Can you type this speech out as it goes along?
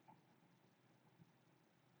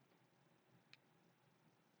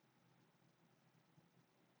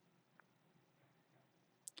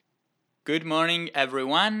Good morning,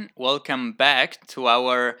 everyone. Welcome back to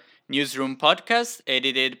our newsroom podcast,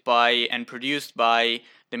 edited by and produced by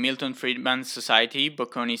the Milton Friedman Society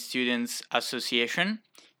Bocconi Students Association.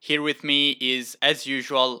 Here with me is, as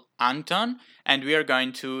usual, Anton, and we are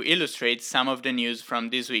going to illustrate some of the news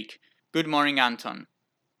from this week. Good morning, Anton.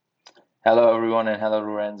 Hello, everyone, and hello,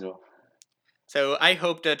 Lorenzo. So I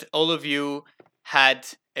hope that all of you had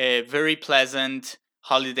a very pleasant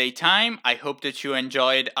holiday time. I hope that you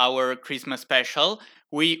enjoyed our Christmas special.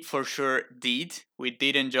 We for sure did. We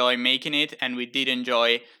did enjoy making it, and we did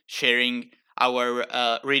enjoy sharing our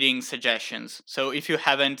reading suggestions. So if you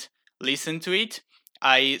haven't listened to it,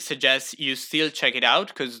 I suggest you still check it out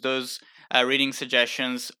because those reading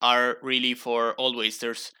suggestions are really for always.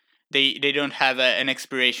 They don't have an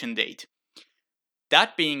expiration date.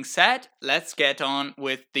 That being said, let's get on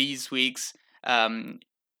with this week's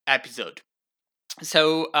episode.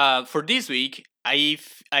 So, for this week, I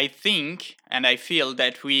think and I feel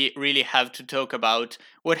that we really have to talk about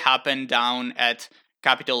what happened down at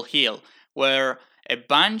Capitol Hill, where a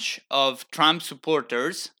bunch of Trump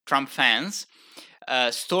supporters, Trump fans,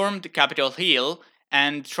 stormed Capitol Hill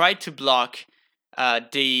and tried to block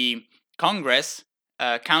the Congress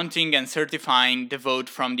counting and certifying the vote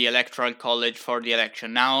from the Electoral College for the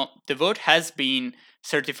election. Now, the vote has been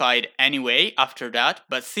certified anyway after that,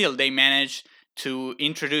 but still they managed to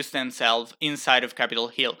introduce themselves inside of Capitol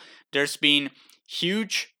Hill. There's been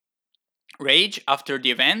huge rage after the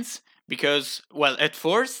events because, well, at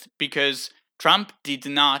first, because Trump did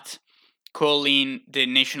not call in the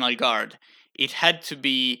National Guard. It had to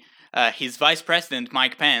be his vice president,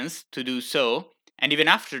 Mike Pence, to do so. And even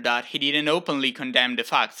after that, he didn't openly condemn the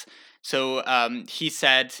facts. So he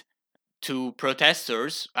said to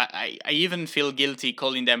protesters, I even feel guilty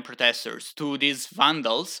calling them protesters, to these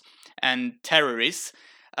vandals and terrorists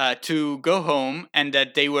to go home and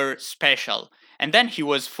that they were special. And then he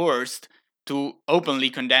was forced to openly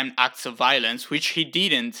condemn acts of violence, which he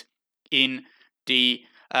didn't in the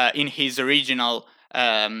in his original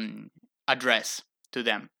address to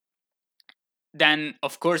them. Then,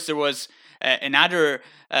 of course, there was another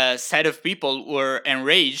set of people who were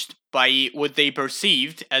enraged by what they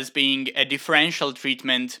perceived as being a differential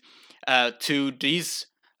treatment to these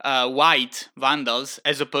white vandals,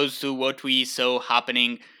 as opposed to what we saw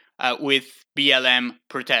happening with BLM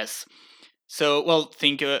protests. So, well,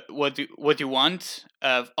 think what you want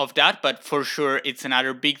of that, but for sure, it's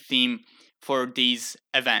another big theme for these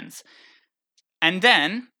events. And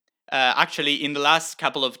then, actually, in the last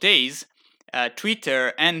couple of days,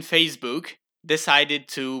 Twitter and Facebook decided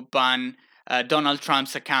to ban Donald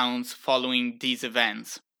Trump's accounts following these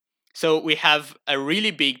events. So we have a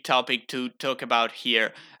really big topic to talk about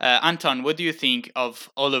here. Anton, what do you think of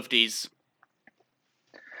all of these?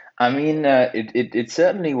 It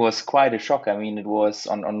certainly was quite a shock. I mean, it was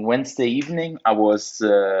on Wednesday evening. I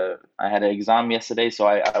had an exam yesterday, so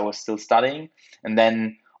I was still studying, and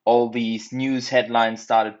then all these news headlines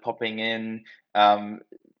started popping in, um,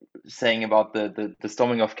 saying about the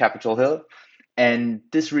storming of Capitol Hill, and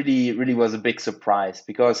this really was a big surprise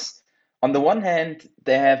because on the one hand,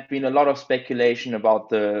 there have been a lot of speculation about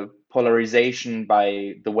the polarization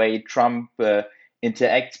by the way Trump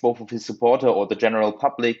interacts both with his supporter or the general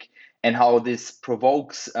public, and how this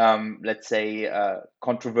provokes, let's say,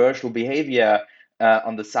 controversial behavior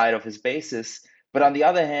on the side of his bases. But on the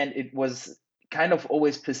other hand, it was kind of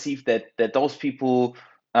always perceived that those people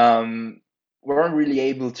weren't really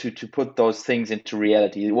able to put those things into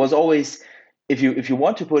reality. It was always, if you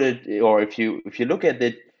want to put it, or if you look at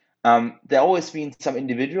it, there always been some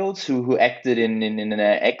individuals who acted in an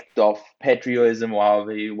act of patriotism, or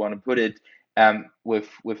however you want to put it,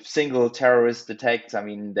 with single terrorist attacks. I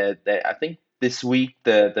mean, I think this week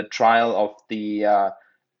the trial of the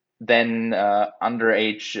then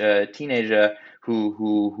underage teenager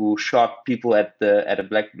who shot people at a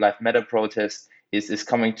Black Lives Matter protest is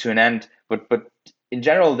coming to an end. But in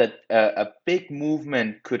general, that a big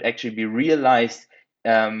movement could actually be realized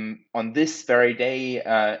on this very day,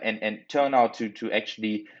 and turn out to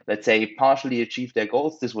actually, let's say, partially achieve their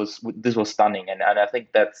goals. This was stunning, and I think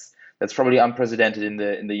that's probably unprecedented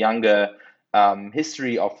in the younger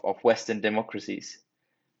history of Western democracies.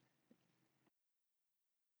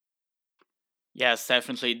 Yes,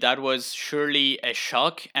 definitely. That was surely a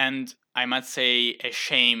shock, and I must say a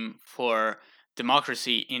shame for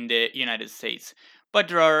democracy in the United States. But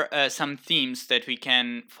there are some themes that we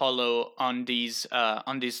can follow on this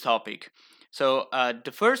topic. So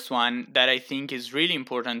the first one that I think is really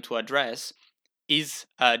important to address is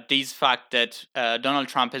this fact that Donald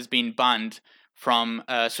Trump has been banned from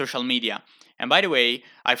social media. And by the way,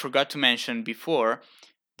 I forgot to mention before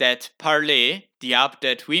that Parler, the app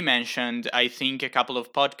that we mentioned, I think a couple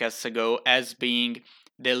of podcasts ago, as being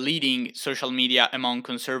the leading social media among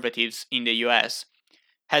conservatives in the US,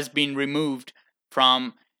 has been removed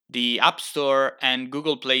from the App Store and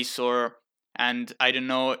Google Play Store. And I don't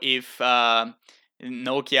know if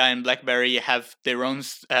Nokia and BlackBerry have their own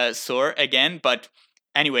store again, but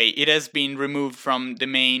anyway, it has been removed from the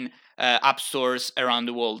main app stores around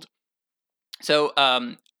the world. So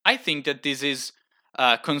I think that this is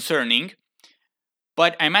concerning.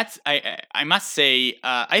 But I must say,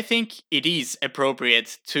 I think it is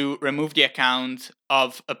appropriate to remove the account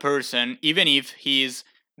of a person, even if he is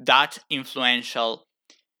that influential,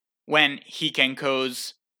 when he can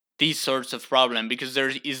cause these sorts of problem, because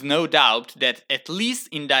there is no doubt that, at least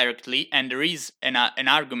indirectly, and there is an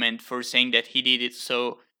argument for saying that he did it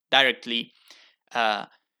so directly,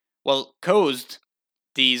 caused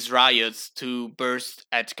these riots to burst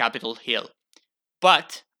at Capitol Hill.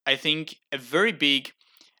 But I think a very big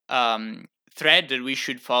thread that we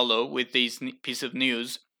should follow with this piece of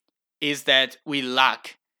news is that we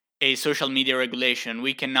lack a social media regulation.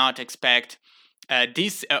 We cannot expect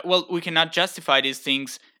we cannot justify these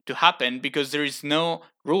things to happen because there is no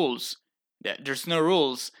rules. There's no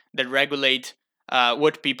rules that regulate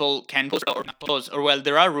what people can post or not post. Or, well,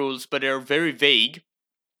 there are rules, but they're very vague,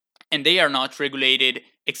 and they are not regulated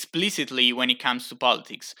explicitly when it comes to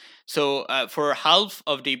politics. So for half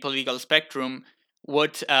of the political spectrum,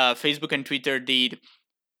 what Facebook and Twitter did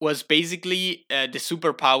was basically the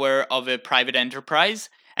superpower of a private enterprise,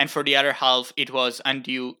 and for the other half, it was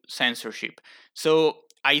undue censorship. So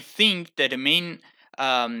I think that the main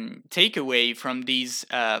takeaway from these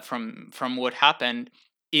from what happened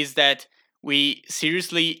is that we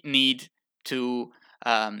seriously need to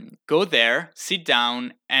go there, sit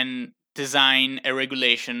down, and design a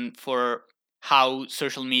regulation for how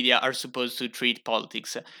social media are supposed to treat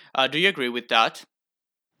politics. Do you agree with that?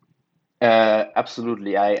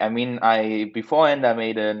 Absolutely. I mean, beforehand I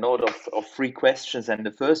made a note of three questions, and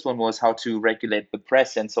the first one was how to regulate the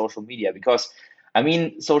press and social media, because I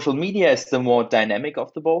mean, social media is the more dynamic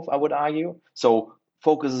of the both, I would argue. So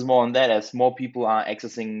focuses more on that as more people are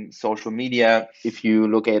accessing social media. If you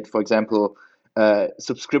look at, for example,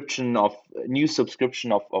 subscription of news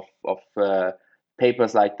subscription of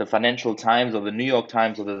papers like the Financial Times or the New York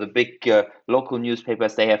Times or the big local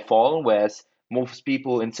newspapers, they have fallen, whereas most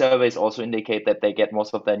people in surveys also indicate that they get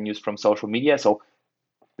most of their news from social media. So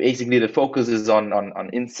basically the focus is on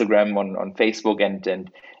Instagram, on Facebook,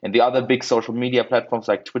 and the other big social media platforms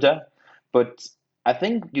like Twitter. But I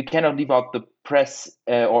think you cannot leave out the press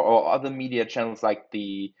or other media channels like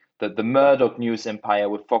the Murdoch news empire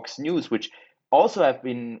with Fox News, which also have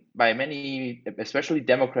been by many, especially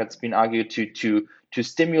Democrats, been argued to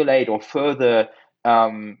stimulate or further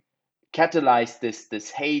catalyze this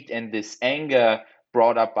hate and this anger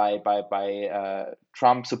brought up by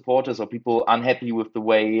Trump supporters or people unhappy with the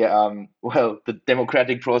way the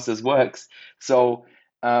democratic process works. So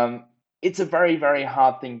it's a very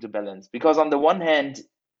hard thing to balance, because on the one hand,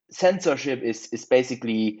 censorship is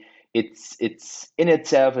basically, it's in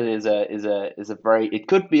itself, it is a very, it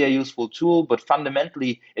could be a useful tool, but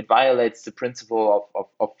fundamentally it violates the principle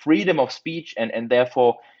of freedom of speech, and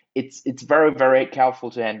therefore it's very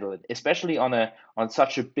careful to handle it, especially on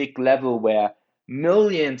such a big level where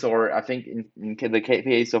millions, or I think in the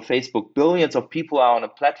case of Facebook, billions of people are on a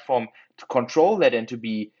platform. To control that and to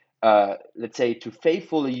be let's say, to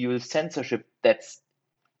faithfully use censorship, that's,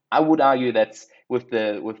 I would argue, that's with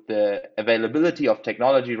the availability of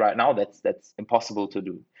technology right now, that's impossible to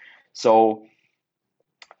do. So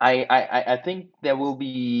I think there will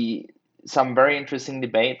be some very interesting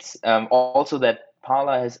debates. Also, that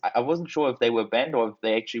Parler has, I wasn't sure if they were banned or if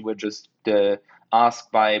they actually were just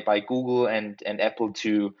asked by Google and Apple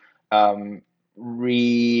to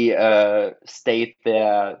restate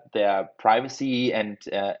their privacy and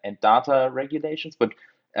data regulations. But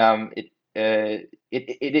it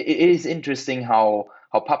is interesting how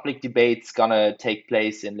public debates gonna take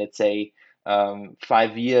place in, let's say,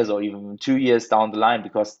 5 years or even 2 years down the line,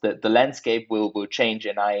 because the landscape will change,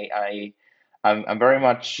 and I'm very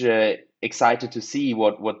much excited to see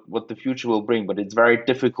what the future will bring. But it's very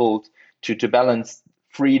difficult to balance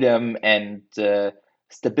freedom and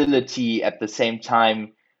stability at the same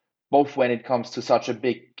time, both when it comes to such a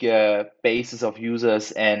big basis of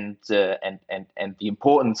users and the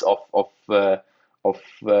importance of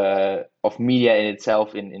media in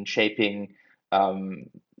itself in shaping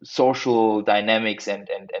social dynamics and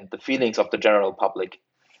the feelings of the general public.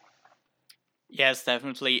 Yes,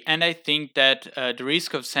 definitely. And I think that the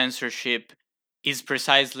risk of censorship is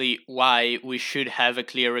precisely why we should have a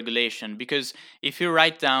clear regulation. Because if you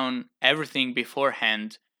write down everything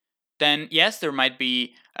beforehand, then yes, there might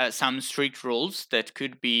be some strict rules that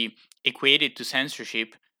could be equated to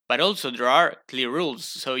censorship, but also there are clear rules.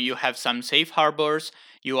 So you have some safe harbors,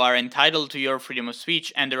 you are entitled to your freedom of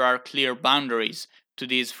speech, and there are clear boundaries to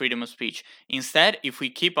this freedom of speech. Instead, if we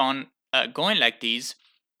keep on going like this,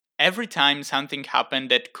 every time something happened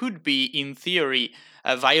that could be, in theory,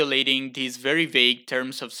 violating these very vague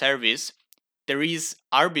terms of service, there is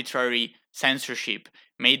arbitrary censorship.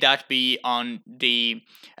 May that be on the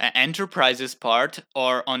enterprise's part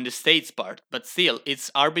or on the state's part, but still,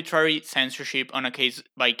 it's arbitrary censorship on a case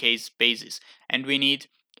by case basis. And we need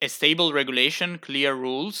a stable regulation, clear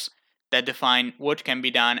rules that define what can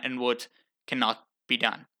be done and what cannot be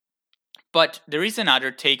done. But there is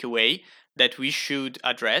another takeaway that we should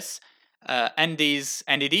address, and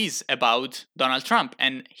it is about Donald Trump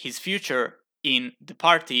and his future in the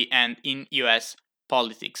party and in U.S.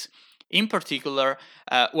 politics. In particular,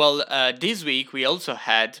 this week we also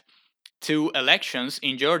had two elections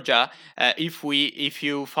in Georgia. If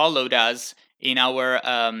you followed us in our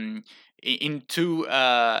in two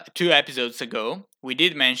episodes ago, we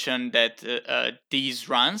did mention that these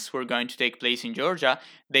runs were going to take place in Georgia.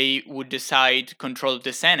 They would decide control of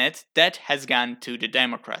the Senate. That has gone to the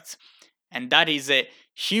Democrats, and that is a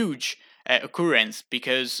huge occurrence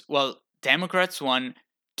because, well, Democrats won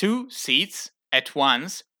two seats at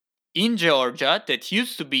once in Georgia that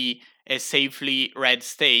used to be a safely red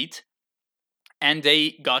state, and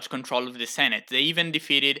they got control of the Senate. They even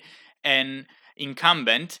defeated an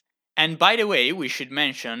incumbent. And by the way, we should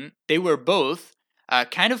mention they were both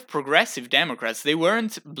kind of progressive Democrats. They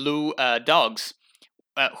weren't blue dogs,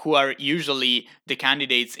 who are usually the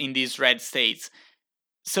candidates in these red states.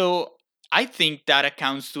 So I think that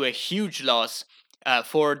accounts to a huge loss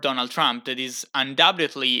for Donald Trump that is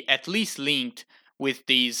undoubtedly at least linked with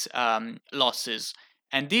these losses.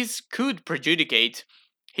 And this could prejudicate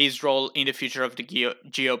his role in the future of the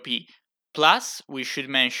GOP. Plus, we should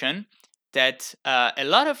mention that a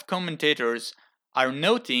lot of commentators are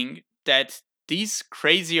noting that this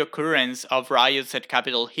crazy occurrence of riots at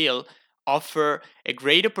Capitol Hill offer a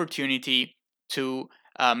great opportunity to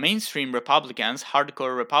mainstream Republicans,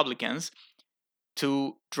 hardcore Republicans,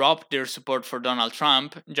 to drop their support for Donald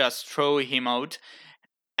Trump, just throw him out.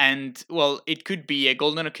 And, well, it could be a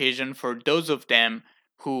golden occasion for those of them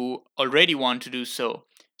who already want to do so.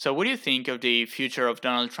 So, what do you think of the future of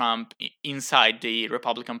Donald Trump inside the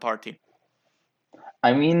Republican Party?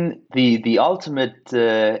 I mean, the ultimate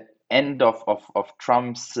end of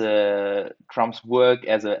Trump's work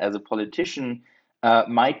as a politician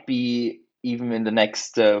might be even in the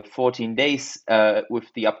next 14 days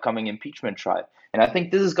with the upcoming impeachment trial. And I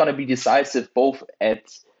think this is going to be decisive both at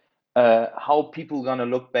how people are going to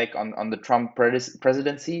look back on the Trump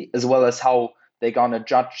presidency, as well as how they're going to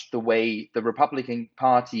judge the way the Republican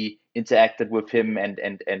Party interacted with him,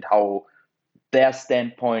 and how their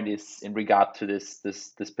standpoint is in regard to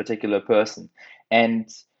this particular person. And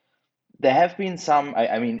there have been some.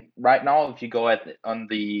 I mean, right now, if you go on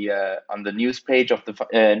the news page of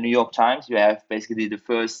the New York Times, you have basically the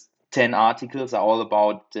first 10 articles are all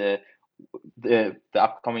about the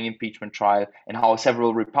upcoming impeachment trial, and how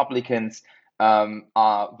several Republicans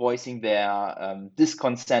are voicing their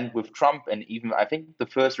discontent with Trump, and even I think the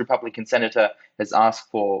first Republican senator has asked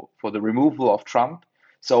for the removal of Trump.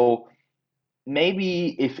 So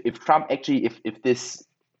maybe if Trump actually, if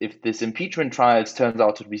this impeachment trials turns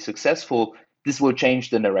out to be successful, this will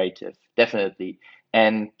change the narrative, definitely.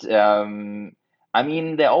 And I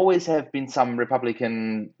mean, there always have been some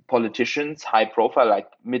Republican politicians, high profile, like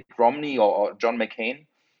Mitt Romney or John McCain,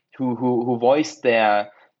 who voiced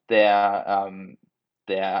their their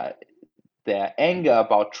their anger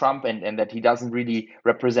about Trump, and that he doesn't really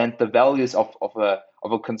represent the values of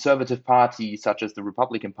a conservative party such as the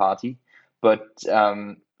Republican Party. But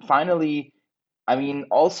finally, I mean,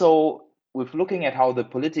 also with looking at how the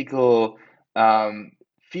political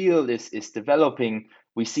field is developing,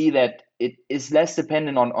 we see that it is less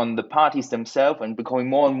dependent on the parties themselves and becoming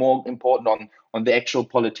more and more important on the actual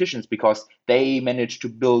politicians, because they manage to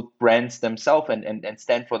build brands themselves and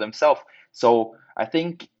stand for themselves. So I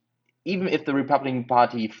think even if the Republican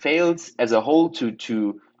Party fails as a whole to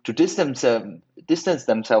distance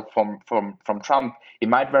themselves from Trump, it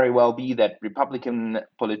might very well be that Republican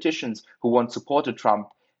politicians who once supported Trump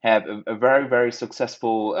have a very, very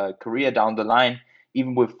successful career down the line,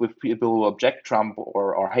 even with people who object Trump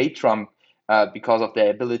or hate Trump, because of their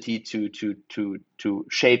ability to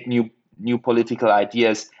shape new political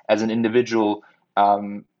ideas as an individual,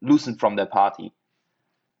 loosened from their party.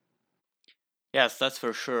 Yes, that's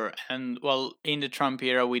for sure. And well, in the Trump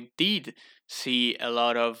era, we did see a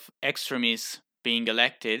lot of extremists being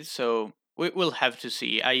elected. So we will have to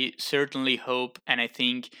see. I certainly hope, and I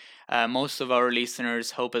think most of our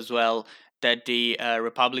listeners hope as well, that the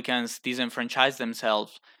Republicans disenfranchise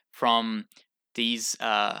themselves from these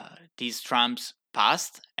Trump's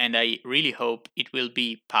past. And I really hope it will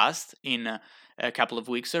be passed in a couple of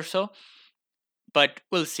weeks or so, but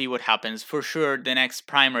we'll see what happens. For sure, the next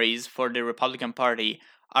primaries for the Republican Party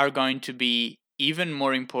are going to be even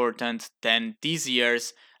more important than this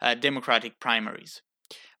year's Democratic primaries.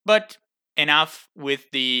 But enough with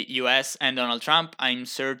the US and Donald Trump. I'm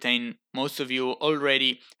certain most of you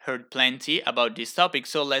already heard plenty about this topic,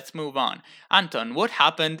 so let's move on. Anton, what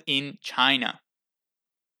happened in China?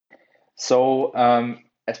 So,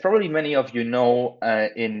 as probably many of you know,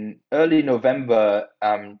 in early November,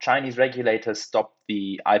 Chinese regulators stopped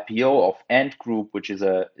the IPO of Ant Group, which is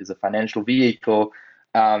a financial vehicle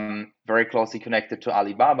very closely connected to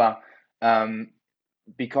Alibaba, um,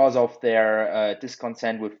 because of their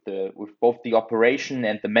discontent with both the operation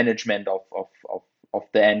and the management of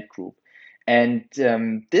the Ant Group. And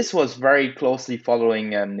this was very closely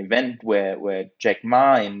following an event where Jack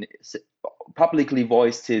Ma publicly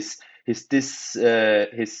voiced his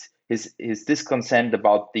discontent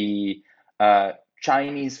about the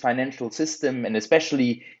Chinese financial system, and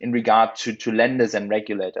especially in regard to lenders and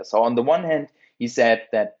regulators. So on the one hand, he said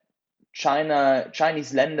that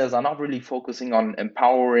Chinese lenders are not really focusing on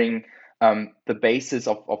empowering the basis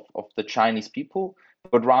of the Chinese people,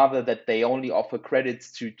 but rather that they only offer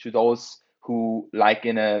credits to those who, like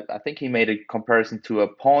I think he made a comparison to a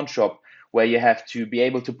pawn shop where you have to be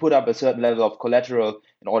able to put up a certain level of collateral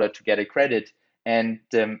in order to get a credit. And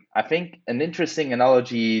I think an interesting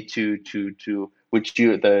analogy to which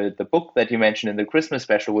the book that you mentioned in the Christmas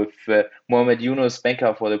special with Mohamed Yunus,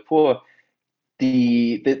 Banker for the Poor,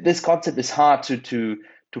 this concept is hard to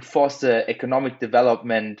foster economic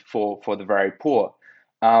development for the very poor.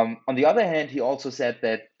 On the other hand, he also said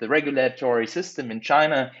that the regulatory system in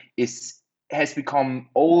China is has become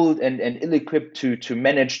old and ill-equipped to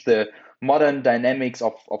manage the modern dynamics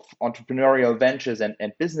of entrepreneurial ventures and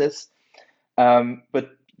business.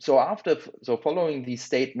 But so following these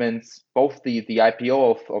statements, both the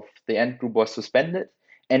IPO of the Ant Group was suspended,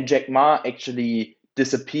 and Jack Ma actually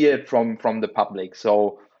disappeared from the public.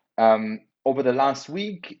 So over the last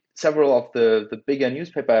week, several of the bigger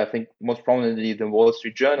newspaper, I think most prominently the Wall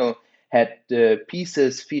Street Journal, had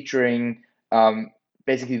pieces featuring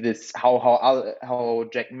basically this how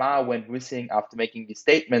Jack Ma went missing after making these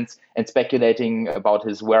statements and speculating about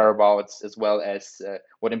his whereabouts, as well as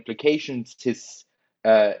what implications his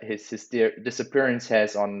disappearance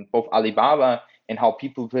has on both Alibaba and how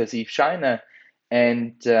people perceive China.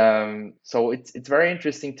 And so it's very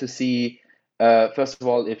interesting to see, first of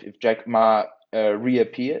all, if Jack Ma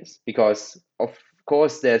reappears, because of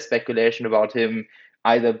course there's speculation about him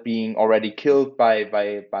either being already killed by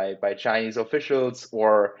Chinese officials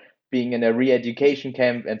or being in a re-education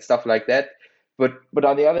camp and stuff like that. But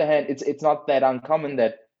on the other hand, it's not that uncommon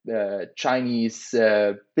that Chinese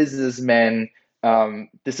businessmen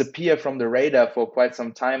disappear from the radar for quite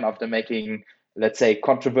some time after making, let's say,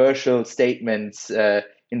 controversial statements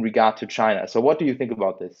in regard to China. So what do you think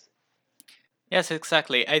about this? Yes,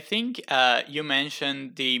 exactly. I think you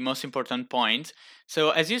mentioned the most important point. So,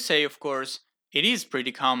 as you say, of course, it is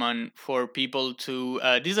pretty common for people to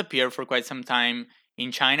disappear for quite some time in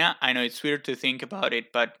China. I know it's weird to think about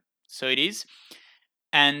it, but so it is.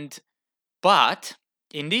 And but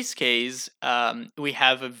in this case, we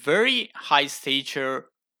have a very high stature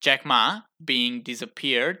Jack Ma being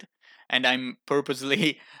disappeared, and I'm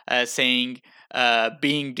purposely saying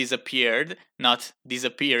being disappeared, not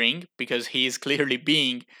disappearing, because he is clearly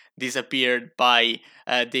being disappeared by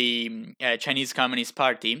the Chinese Communist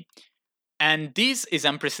Party. And this is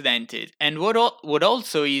unprecedented. And what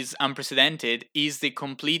also is unprecedented is the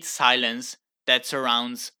complete silence that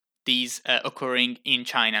surrounds these occurring in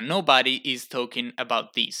China. Nobody is talking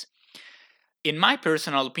about this. In my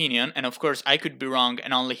personal opinion, and of course I could be wrong,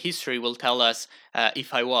 and only history will tell us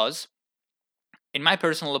if I was. In my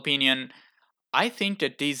personal opinion, I think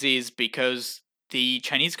that this is because the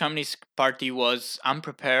Chinese Communist Party was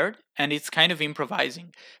unprepared and it's kind of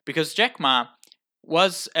improvising. Because Jack Ma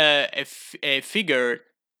was a figure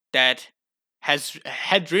that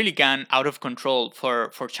had really gone out of control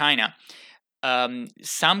for China.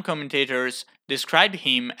 Some commentators described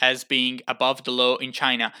him as being above the law in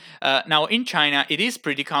China. Now, in China, it is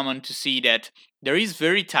pretty common to see that there is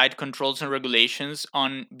very tight controls and regulations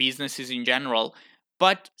on businesses in general,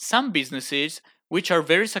 but some businesses which are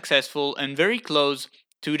very successful and very close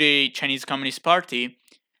to the Chinese Communist Party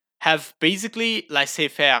have basically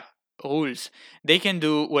laissez-faire rules. They can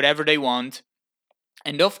do whatever they want,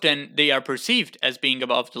 and often they are perceived as being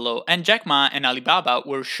above the law. And Jack Ma and Alibaba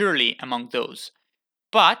were surely among those.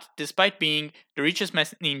 But despite being the richest man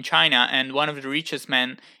in China and one of the richest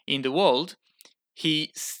men in the world,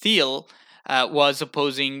 he still was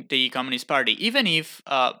opposing the Communist Party, even if.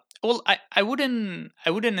 I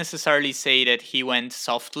wouldn't necessarily say that he went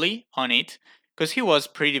softly on it, because he was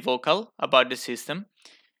pretty vocal about the system.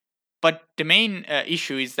 But the main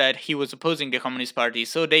issue is that he was opposing the Communist Party,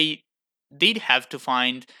 so they did have to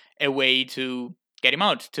find a way to get him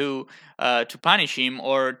out, to punish him,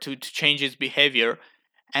 or to change his behavior.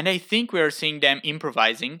 And I think we are seeing them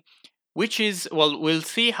improvising, which is, well, we'll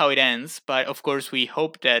see how it ends. But of course, we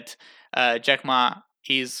hope that Jack Ma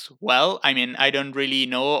is well. I mean, I don't really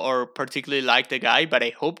know or particularly like the guy, but I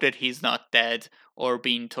hope that he's not dead or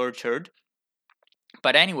being tortured.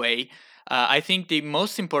 But anyway, I think the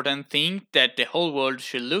most important thing that the whole world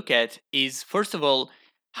should look at is, first of all,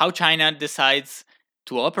 how China decides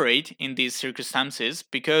to operate in these circumstances.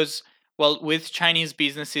 Because, well, with Chinese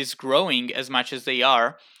businesses growing as much as they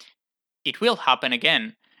are, it will happen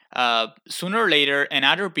again. Sooner or later,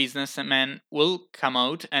 another businessman will come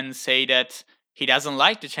out and say that he doesn't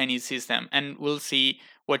like the Chinese system, and we'll see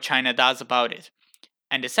what China does about it.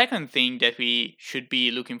 And the second thing that we should be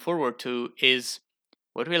looking forward to is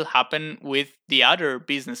what will happen with the other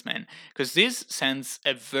businessmen, because this sends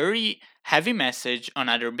a very heavy message on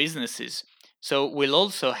other businesses. So we'll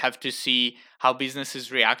also have to see how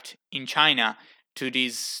businesses react in China to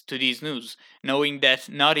these news, knowing that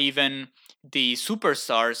not even the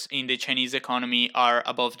superstars in the Chinese economy are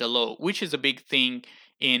above the law, which is a big thing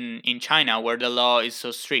in China, where the law is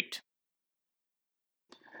so strict.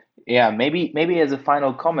 Yeah, maybe as a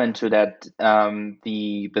final comment to that,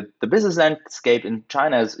 the business landscape in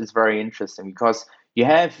China is very interesting because you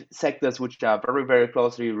have sectors which are very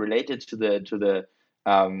closely related to the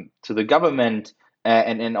government,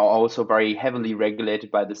 and are also very heavily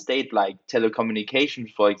regulated by the state, like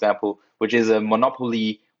telecommunications, for example, which is a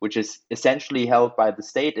monopoly which is essentially held by the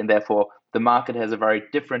state, and therefore the market has a very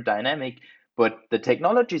different dynamic. But the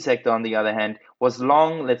technology sector, on the other hand, was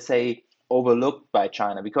long, let's say, overlooked by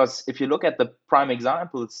China. Because if you look at the prime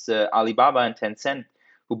examples, Alibaba and Tencent,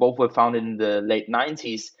 who both were founded in the late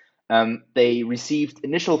 90s, they received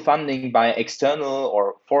initial funding by external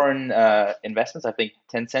or foreign investments. I think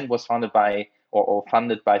Tencent was founded by or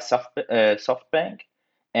funded by SoftBank,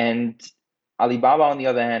 and Alibaba, on the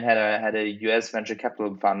other hand, had a US venture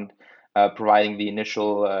capital fund providing the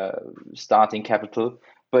initial starting capital.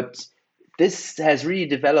 But this has really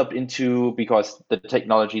developed into, because the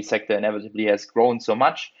technology sector inevitably has grown so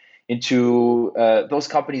much, into those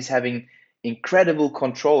companies having incredible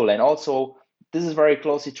control. And also this is very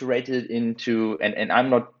closely related into, and I'm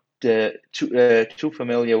not too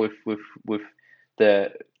familiar with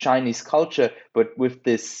the Chinese culture, but with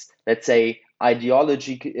this, let's say,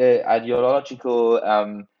 ideological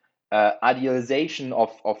idealization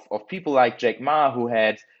of people like Jack Ma, who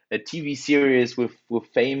had a TV series with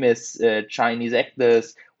famous Chinese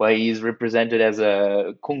actors where he's represented as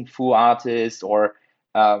a kung fu artist, or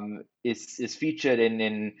is featured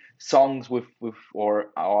in songs with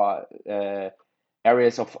or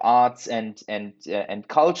areas of arts and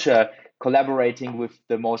culture, collaborating with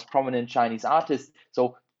the most prominent Chinese artists.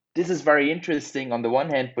 So this is very interesting on the one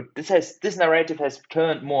hand, but this narrative has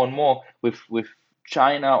turned more and more with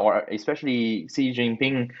China, or especially Xi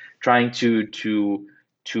Jinping, trying to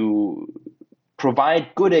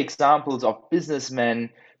provide good examples of businessmen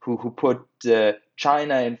who put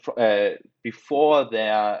China before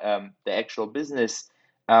their actual business,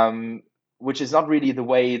 which is not really the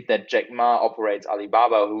way that Jack Ma operates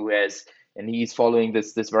Alibaba, and he's following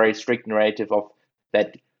this very strict narrative of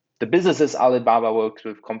that the businesses Alibaba works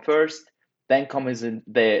with come first, then comes in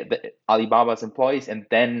the Alibaba's employees, and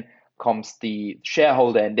then comes the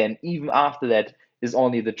shareholder, and then even after that is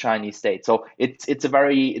only the Chinese state. So it's a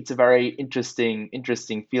very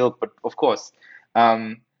interesting field. But of course,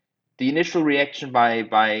 um, the initial reaction by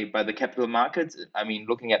the capital markets, I mean,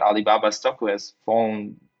 looking at Alibaba stock, who has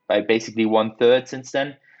fallen by basically one third since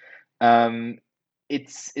then, um,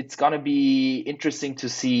 it's gonna be interesting to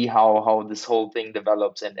see how this whole thing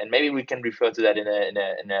develops, and maybe we can refer to that in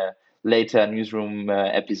a later newsroom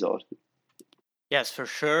episode. Yes, for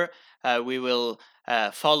sure. We will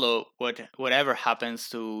follow whatever happens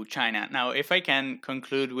to China. Now, if I can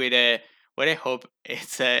conclude with what I hope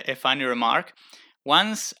it's a funny remark.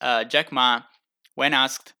 Once Jack Ma, when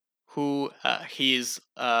asked who his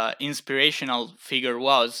inspirational figure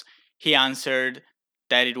was, he answered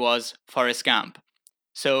that it was Forrest Gump.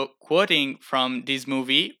 So, quoting from this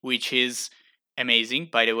movie, which is amazing,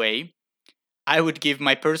 by the way, I would give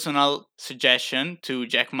my personal suggestion to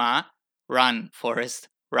Jack Ma: run, Forrest,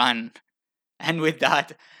 run. And with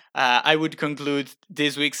that, I would conclude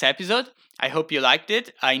this week's episode. I hope you liked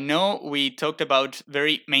it. I know we talked about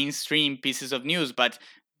very mainstream pieces of news, but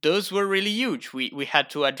those were really huge. We had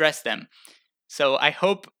to address them. So I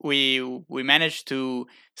hope we managed to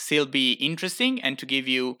still be interesting and to give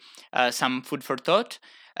you some food for thought.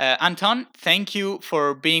 Anton, thank you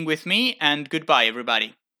for being with me, and goodbye,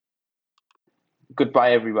 everybody.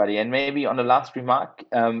 Goodbye, everybody. And maybe on the last remark,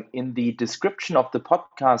 in the description of the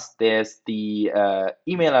podcast, there's the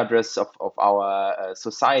email address of our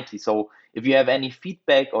society. So if you have any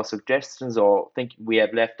feedback or suggestions, or think we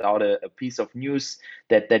have left out a piece of news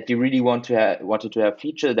that you really wanted to have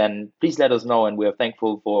featured, then please let us know, and we are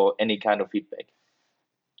thankful for any kind of feedback.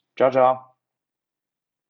 Ciao, ciao.